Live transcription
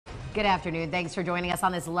Good afternoon. Thanks for joining us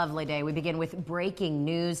on this lovely day. We begin with breaking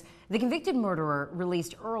news. The convicted murderer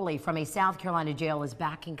released early from a South Carolina jail is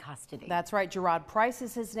back in custody. That's right. Jeroid Price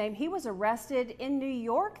is his name. He was arrested in New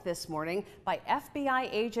York this morning by FBI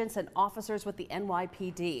agents and officers with the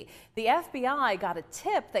NYPD. The FBI got a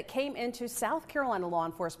tip that came into South Carolina law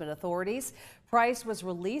enforcement authorities. Price was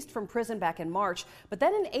released from prison back in March, but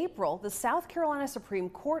then in April, the South Carolina Supreme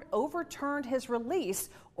Court overturned his release,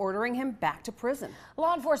 ordering him back to prison.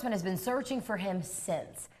 Law enforcement has been searching for him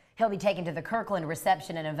since. He'll be taken to the Kirkland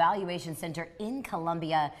Reception and Evaluation Center in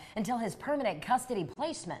Columbia until his permanent custody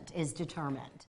placement is determined.